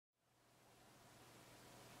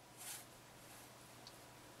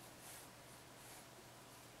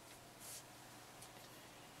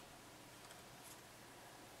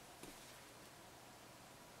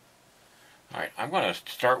Alright, I'm going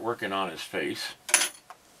to start working on his face.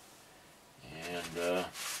 And let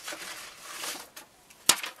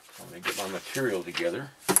me get my material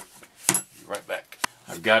together. Be right back.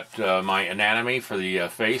 I've got my anatomy for the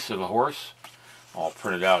face of a horse all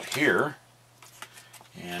printed out here.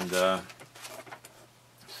 And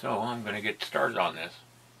so I'm going to get started on this.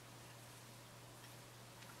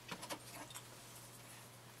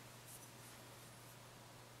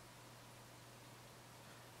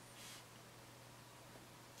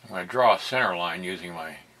 I'm going to draw a center line using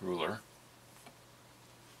my ruler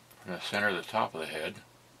from the center of the top of the head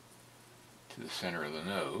to the center of the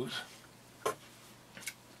nose.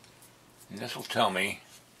 And this will tell me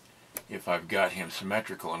if I've got him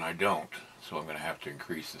symmetrical, and I don't. So I'm going to have to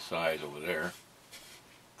increase the size over there,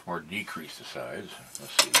 or decrease the size.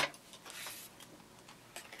 Let's see.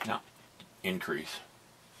 No, increase.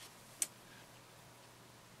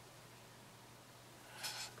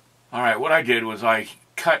 Alright, what I did was I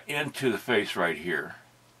cut into the face right here,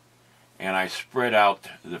 and I spread out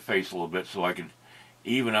the face a little bit so I could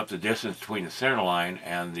even up the distance between the center line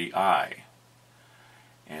and the eye.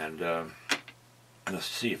 And let's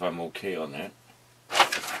see if I'm okay on that.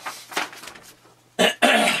 Okay,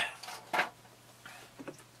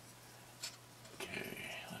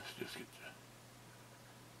 let's just get the...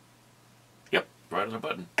 Yep, right on the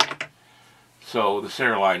button. So the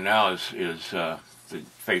center line now is the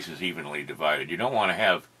face is evenly divided. You don't want to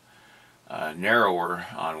have narrower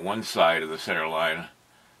on one side of the center line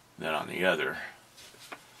than on the other.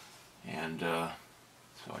 And so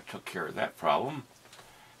I took care of that problem.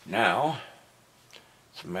 Now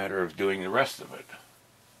it's a matter of doing the rest of it.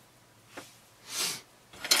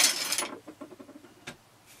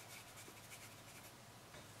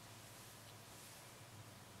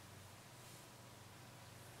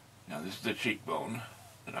 Now this is the cheekbone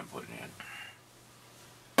that I'm putting in.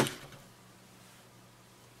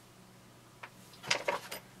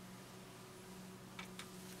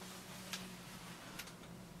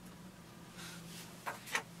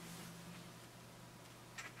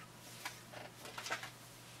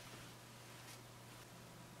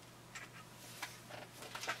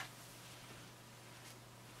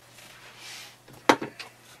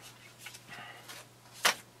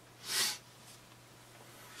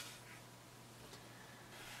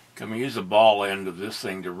 I'm going to use the ball end of this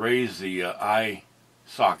thing to raise the eye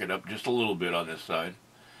socket up just a little bit on this side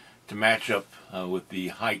to match up with the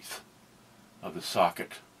height of the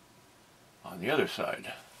socket on the other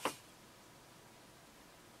side.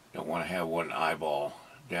 Don't want to have one eyeball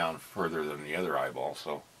down further than the other eyeball,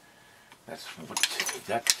 so that's what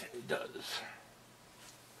that does.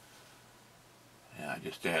 And I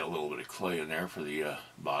just add a little bit of clay in there for the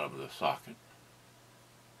bottom of the socket.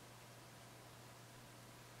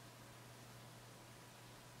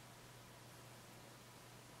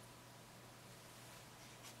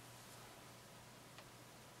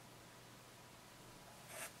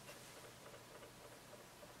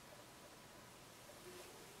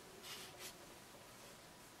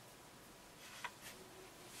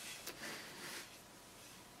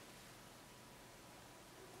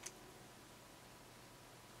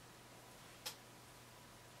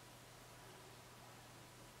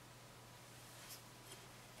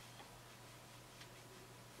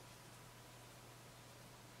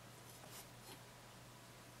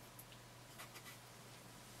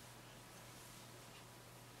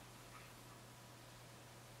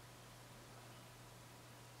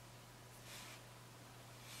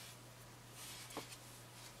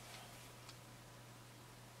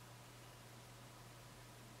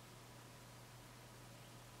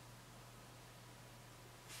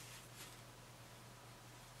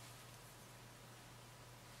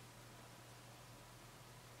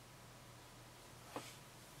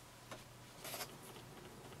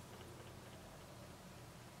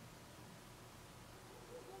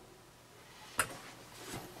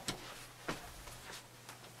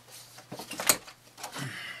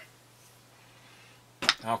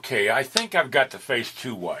 Okay, I think I've got the face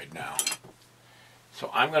too wide now. So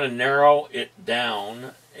I'm going to narrow it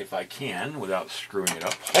down if I can without screwing it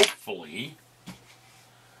up. Hopefully.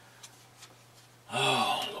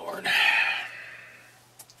 Oh, Lord.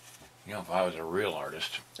 You know, if I was a real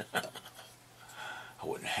artist, I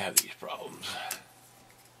wouldn't have these problems.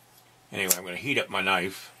 Anyway, I'm going to heat up my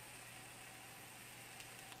knife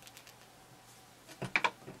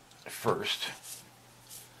first.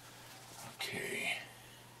 Okay.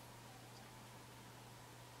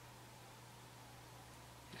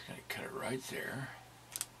 Just going to cut it right there.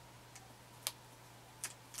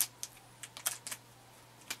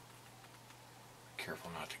 Careful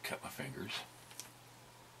not to cut my fingers.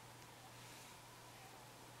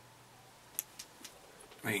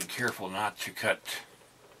 being careful not to cut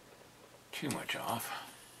too much off.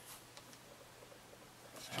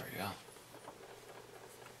 There we go.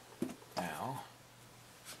 Now,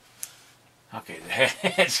 okay, the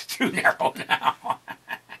head's too narrow now.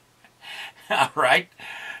 All right,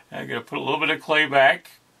 I'm going to put a little bit of clay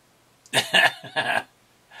back. A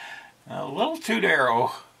little too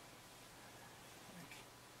narrow.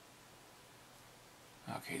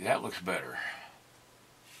 Okay, that looks better.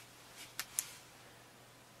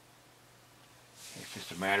 It's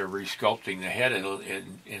just a matter of resculpting the head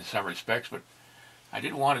in some respects, but I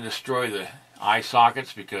didn't want to destroy the eye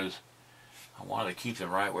sockets because I wanted to keep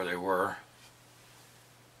them right where they were.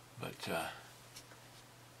 But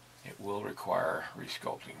it will require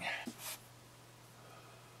resculpting.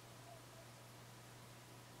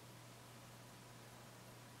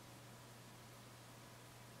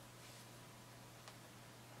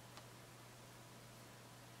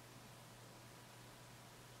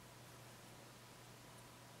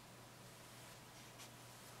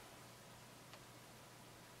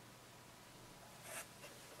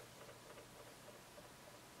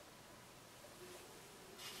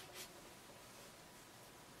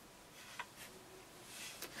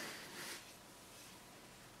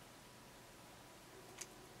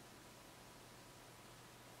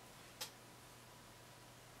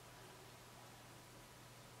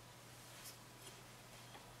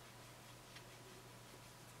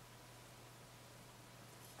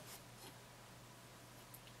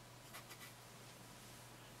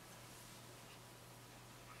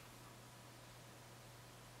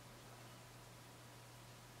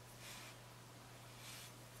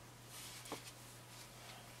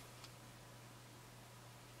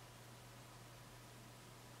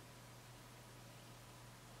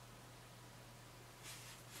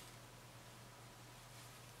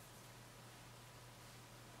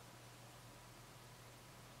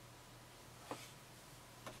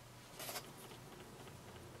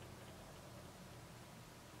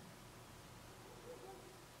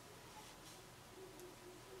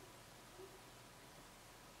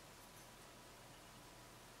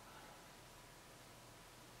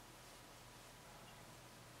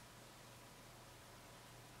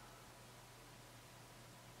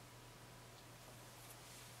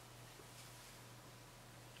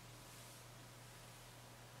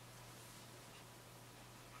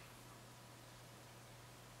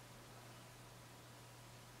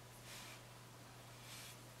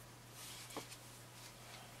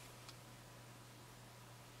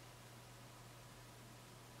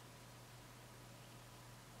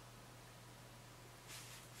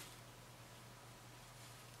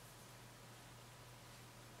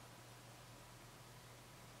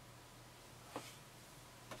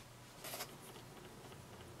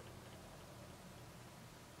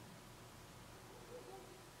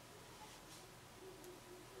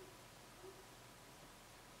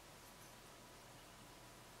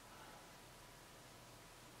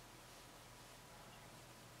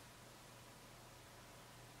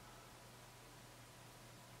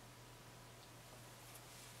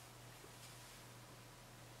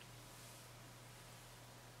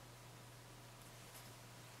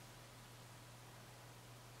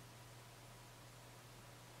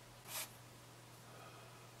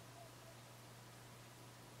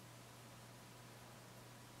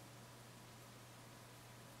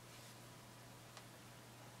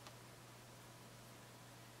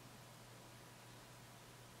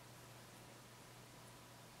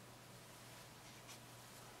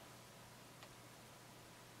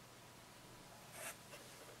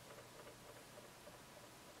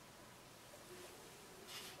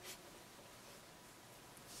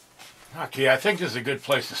 Okay, I think this is a good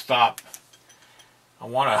place to stop. I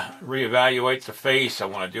want to reevaluate the face. I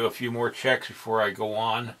want to do a few more checks before I go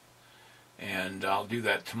on, and I'll do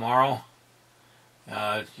that tomorrow.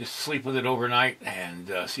 Just sleep with it overnight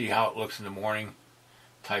and see how it looks in the morning,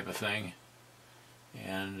 type of thing.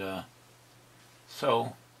 And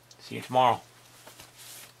so, see you tomorrow.